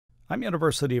I'm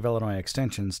University of Illinois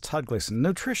Extension's Todd Gleason.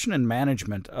 Nutrition and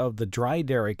management of the dry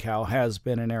dairy cow has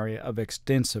been an area of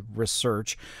extensive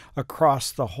research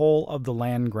across the whole of the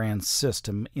land-grant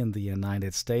system in the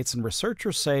United States, and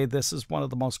researchers say this is one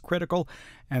of the most critical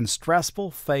and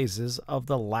stressful phases of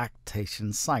the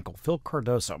lactation cycle. Phil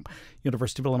Cardoso,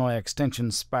 University of Illinois Extension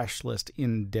specialist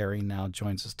in dairy, now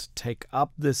joins us to take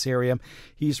up this area.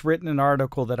 He's written an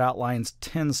article that outlines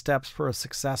 10 steps for a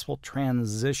successful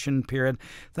transition period.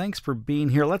 Thanks for being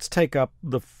here. Let's take up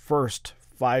the first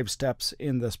 5 steps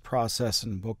in this process,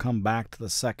 and we'll come back to the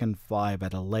second 5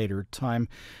 at a later time.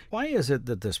 Why is it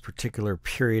that this particular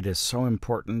period is so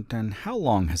important, and how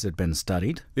long has it been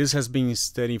studied? This has been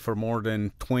studied for more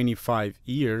than 25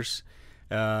 years,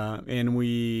 and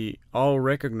we all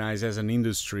recognize as an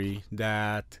industry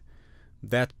that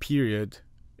that period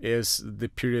is the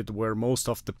period where most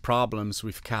of the problems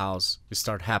with cows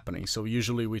start happening. So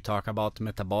usually we talk about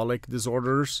metabolic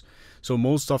disorders. So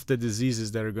most of the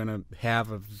diseases that are going to have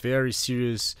a very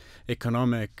serious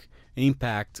economic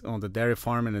impact on the dairy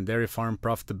farm and the dairy farm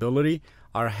profitability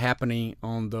are happening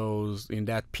on those in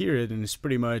that period. And it's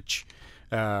pretty much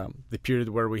the period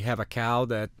where we have a cow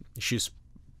that she's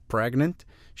pregnant,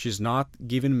 she's not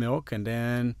giving milk, and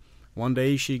then one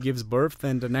day she gives birth,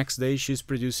 and the next day she's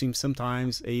producing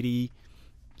sometimes 80,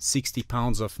 60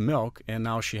 pounds of milk, and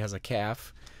now she has a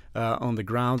calf on the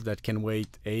ground that can weigh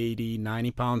 80,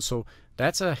 90 pounds. So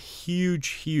that's a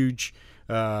huge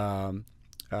task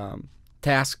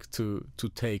to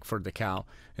take for the cow.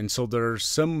 And so there are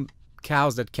some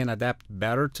cows that can adapt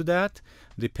better to that,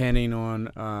 depending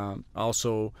on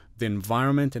also the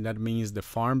environment, and that means the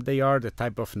farm they are, the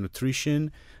type of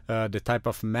nutrition, the type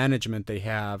of management they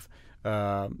have,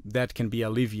 that can be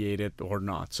alleviated or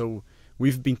not. So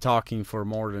we've been talking for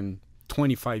more than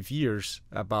 25 years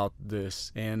about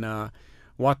this, and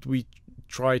what we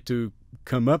try to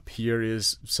come up here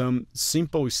is some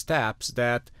simple steps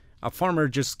that a farmer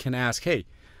just can ask, hey,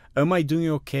 am I doing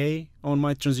okay on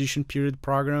my transition period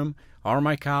program? Are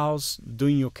my cows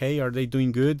doing okay? Are they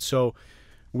doing good? So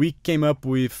we came up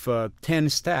with 10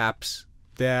 steps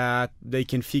that they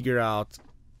can figure out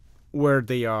where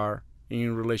they are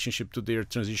in relationship to their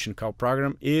transition cow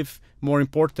program. If, more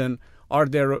important, are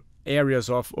there areas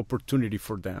of opportunity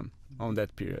for them on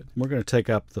that period? We're going to take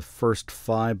up the first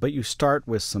 5, but you start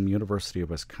with some University of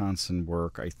Wisconsin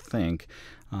work, I think,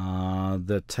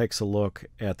 that takes a look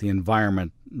at the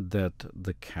environment that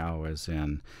the cow is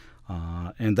in.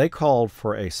 And they called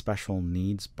for a special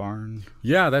needs barn.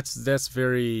 Yeah, that's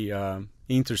very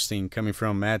interesting coming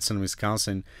from Madison,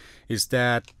 Wisconsin, is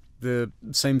that the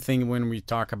same thing when we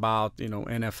talk about,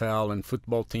 NFL and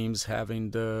football teams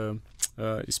having the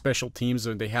special teams,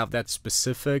 or they have that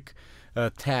specific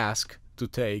task to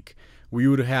take. We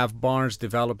would have barns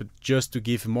developed just to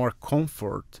give more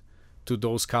comfort to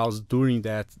those cows during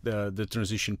that the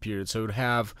transition period. So it would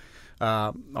have,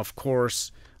 of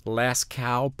course, less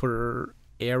cow per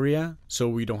area, so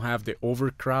we don't have the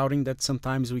overcrowding that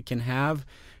sometimes we can have.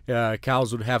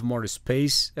 Cows would have more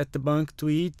space at the bunk to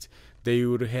eat. They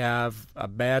would have a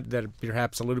bed that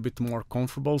perhaps a little bit more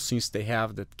comfortable since they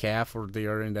have that calf, or they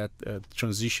are in that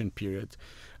transition period.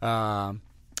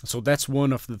 So that's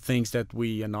one of the things that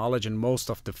we acknowledge, and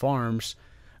most of the farms,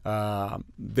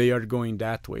 they are going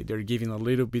that way. They're giving a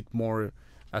little bit more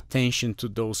attention to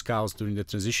those cows during the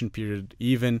transition period,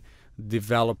 even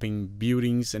developing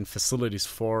buildings and facilities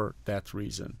for that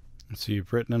reason. So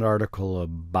you've written an article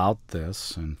about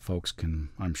this, and folks can,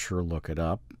 I'm sure, look it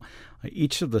up.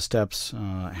 Each of the steps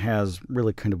has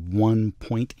really kind of one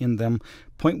point in them.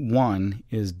 Point 1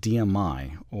 is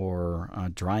DMI, or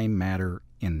dry matter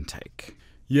intake.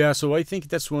 Yeah, so I think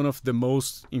that's one of the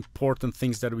most important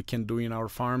things that we can do in our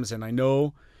farms, and I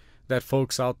know that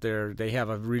folks out there, they have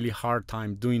a really hard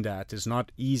time doing that. It's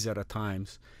not easy at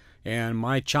times. And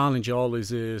my challenge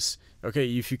always is,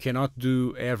 okay, if you cannot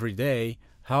do every day,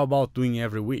 how about doing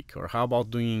every week, or how about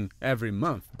doing every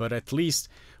month? But at least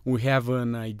we have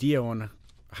an idea on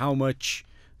how much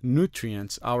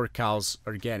nutrients our cows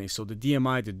are getting. So the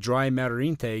DMI, the dry matter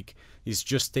intake, is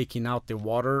just taking out the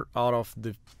water out of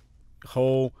the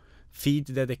whole feed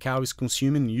that the cow is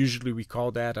consuming. Usually we call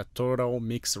that a total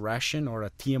mixed ration, or a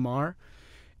TMR.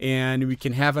 And we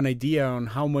can have an idea on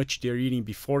how much they're eating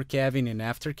before calving and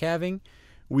after calving.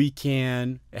 We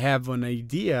can have an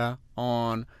idea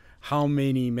on how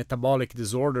many metabolic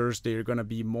disorders they're going to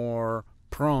be more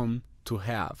prone to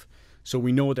have. So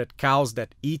we know that cows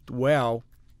that eat well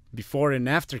before and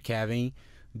after calving,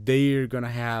 they're going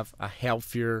to have a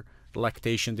healthier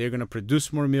lactation. They're going to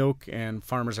produce more milk, and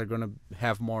farmers are going to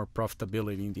have more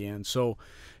profitability in the end. So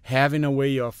having a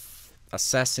way of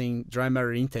assessing dry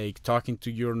matter intake, talking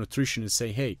to your nutritionist,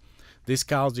 say, hey, these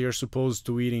cows, they are supposed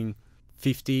to eating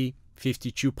 50,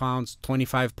 52 pounds,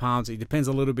 25 pounds. It depends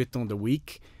a little bit on the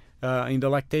week in the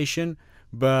lactation,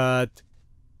 but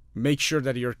make sure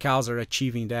that your cows are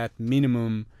achieving that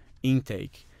minimum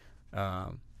intake.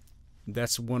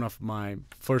 That's one of my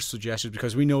first suggestions,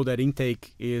 because we know that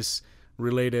intake is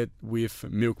related with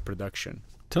milk production.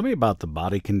 Tell me about the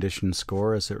body condition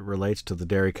score as it relates to the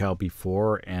dairy cow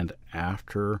before and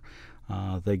after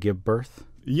they give birth.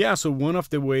 Yeah, so one of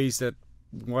the ways that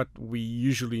what we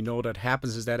usually know that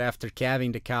happens is that after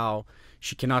calving the cow,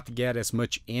 she cannot get as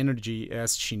much energy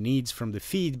as she needs from the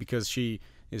feed because she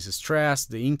is stressed.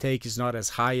 The intake is not as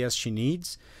high as she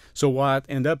needs. So what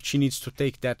end up, she needs to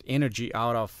take that energy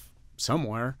out of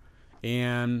somewhere.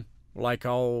 And like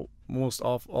most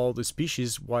of all the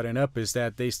species, what end up is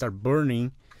that they start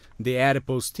burning the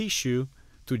adipose tissue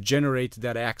to generate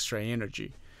that extra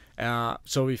energy.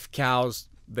 So if cows,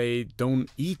 they don't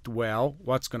eat well,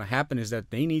 what's going to happen is that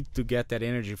they need to get that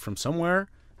energy from somewhere.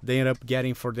 They end up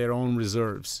getting for their own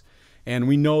reserves. And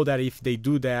we know that if they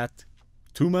do that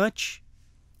too much,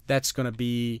 that's going to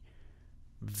be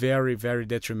very, very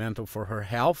detrimental for her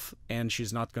health, and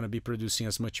she's not going to be producing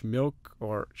as much milk,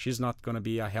 or she's not going to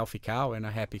be a healthy cow and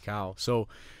a happy cow. So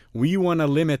we want to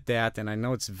limit that, and I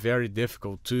know it's very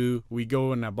difficult too. We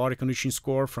go in a body condition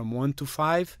score from 1 to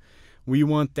 5. We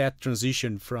want that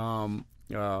transition from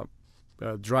a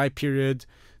dry period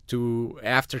to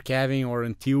after calving, or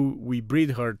until we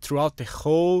breed her throughout the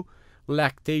whole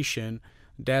lactation,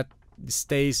 that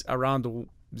stays around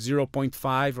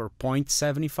 0.5 or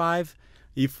 0.75.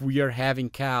 If we are having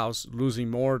cows losing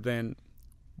more than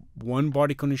one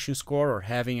body condition score, or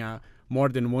having a more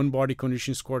than one body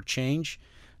condition score change,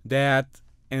 that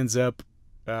ends up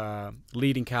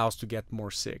leading cows to get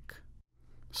more sick.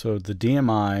 So the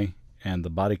DMI and the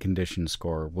body condition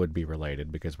score would be related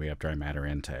because we have dry matter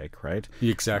intake, right?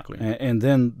 Exactly. And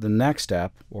then the next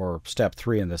step, or step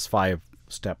 3 in this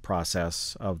 5-step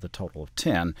process of the total of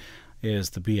 10,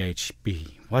 is the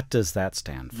BHB. What does that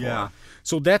stand for? Yeah,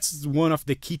 so that's one of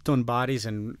the ketone bodies,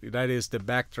 and that is the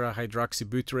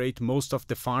bacterohydroxybutyrate. Most of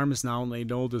the farms now, they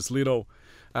know this little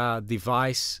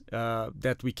device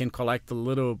that we can collect a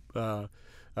little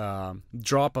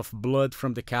drop of blood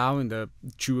from the cow in the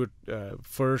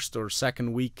first or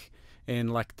second week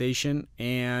in lactation,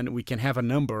 and we can have a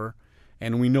number,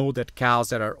 and we know that cows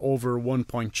that are over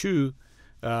 1.2,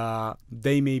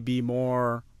 they may be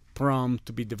more prone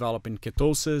to be developing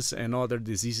ketosis and other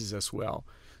diseases as well.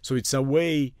 So it's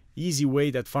a easy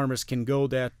way that farmers can go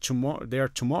there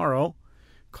tomorrow,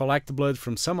 collect blood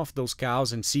from some of those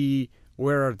cows and see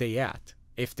where are they at.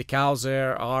 If the cows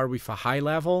there are with a high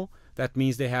level, that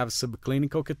means they have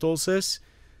subclinical ketosis.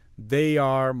 They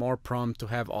are more prone to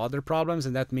have other problems,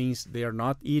 and that means they are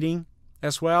not eating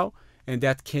as well, and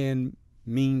that can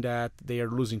mean that they are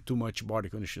losing too much body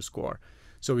condition score.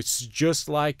 So it's just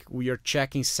like we are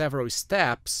checking several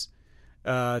steps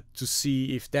to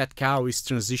see if that cow is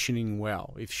transitioning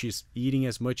well. If she's eating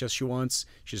as much as she wants,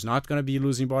 she's not going to be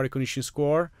losing body condition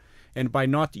score. And by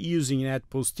not using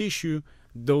adipose tissue,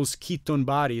 those ketone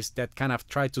bodies that kind of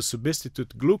try to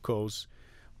substitute glucose,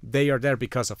 they are there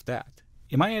because of that.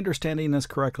 Am I understanding this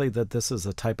correctly, that this is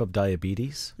a type of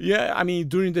diabetes? Yeah, I mean,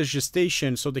 during the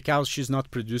gestation, so the cow, she's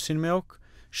not producing milk.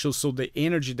 So the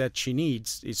energy that she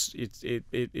needs,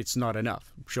 it's not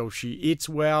enough. So she eats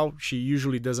well, she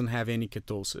usually doesn't have any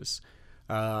ketosis.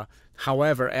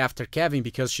 However, after calving,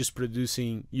 because she's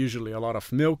producing usually a lot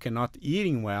of milk and not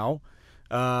eating well,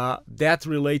 that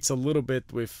relates a little bit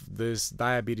with this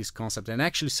diabetes concept. And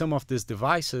actually some of these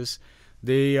devices,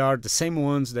 they are the same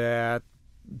ones that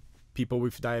people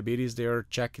with diabetes, they are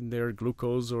checking their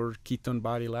glucose or ketone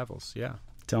body levels. Yeah.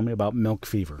 Tell me about milk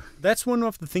fever. That's one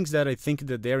of the things that I think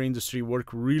the dairy industry work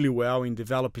really well in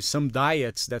developing some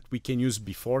diets that we can use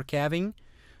before calving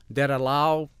that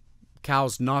allow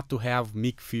cows not to have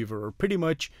milk fever, or pretty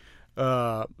much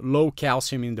low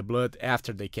calcium in the blood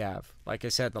after they calve. Like I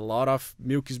said, a lot of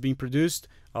milk is being produced,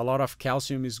 a lot of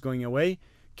calcium is going away.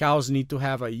 Cows need to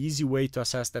have an easy way to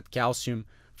assess that calcium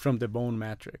from the bone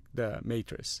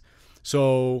matrix.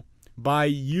 So by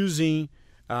using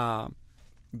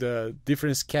the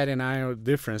difference cation ion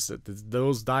difference,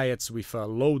 those diets with a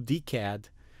low DCAD,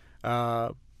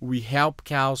 we help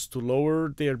cows to lower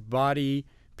their body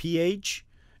pH,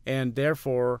 and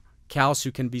therefore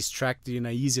calcium can be extracted in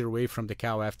an easier way from the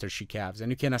cow after she calves.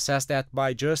 And you can assess that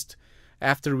by just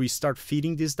after we start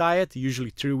feeding this diet,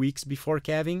 usually 3 weeks before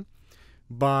calving.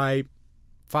 By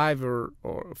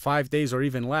 5 days or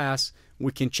even less,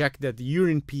 we can check that the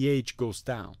urine pH goes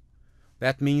down.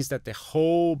 That means that the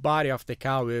whole body of the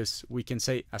cow is, we can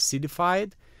say,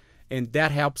 acidified, and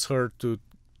that helps her to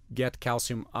get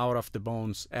calcium out of the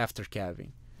bones after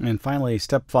calving. And finally,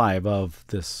 step 5 of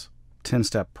this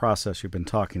 10-step process you've been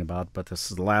talking about, but this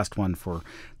is the last one for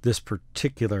this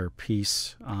particular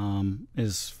piece,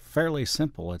 is fairly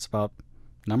simple. It's about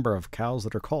number of cows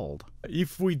that are culled.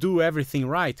 If we do everything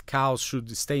right, cows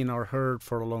should stay in our herd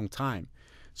for a long time.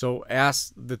 So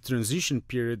as the transition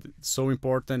period is so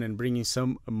important and bringing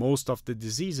most of the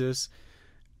diseases,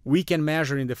 we can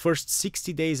measure in the first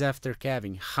 60 days after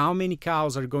calving how many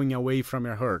cows are going away from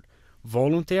your herd,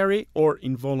 voluntary or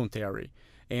involuntary.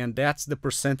 And that's the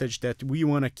percentage that we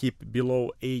want to keep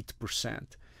below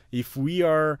 8%. If we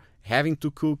are having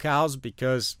to cull cows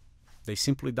because they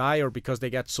simply die or because they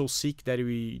get so sick that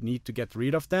we need to get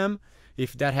rid of them,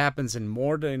 if that happens in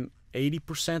more than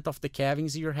 80% of the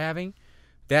calvings you're having,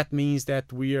 that means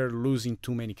that we are losing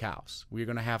too many cows. We're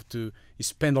going to have to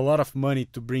spend a lot of money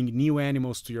to bring new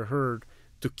animals to your herd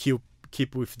to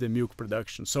keep with the milk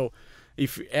production. So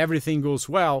if everything goes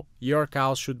well, your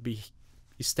cows should be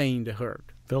staying in the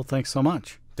herd. Phil, thanks so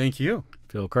much. Thank you.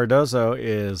 Phil Cardoso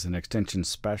is an extension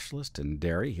specialist in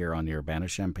dairy here on the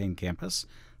Urbana-Champaign campus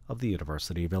of the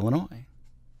University of Illinois.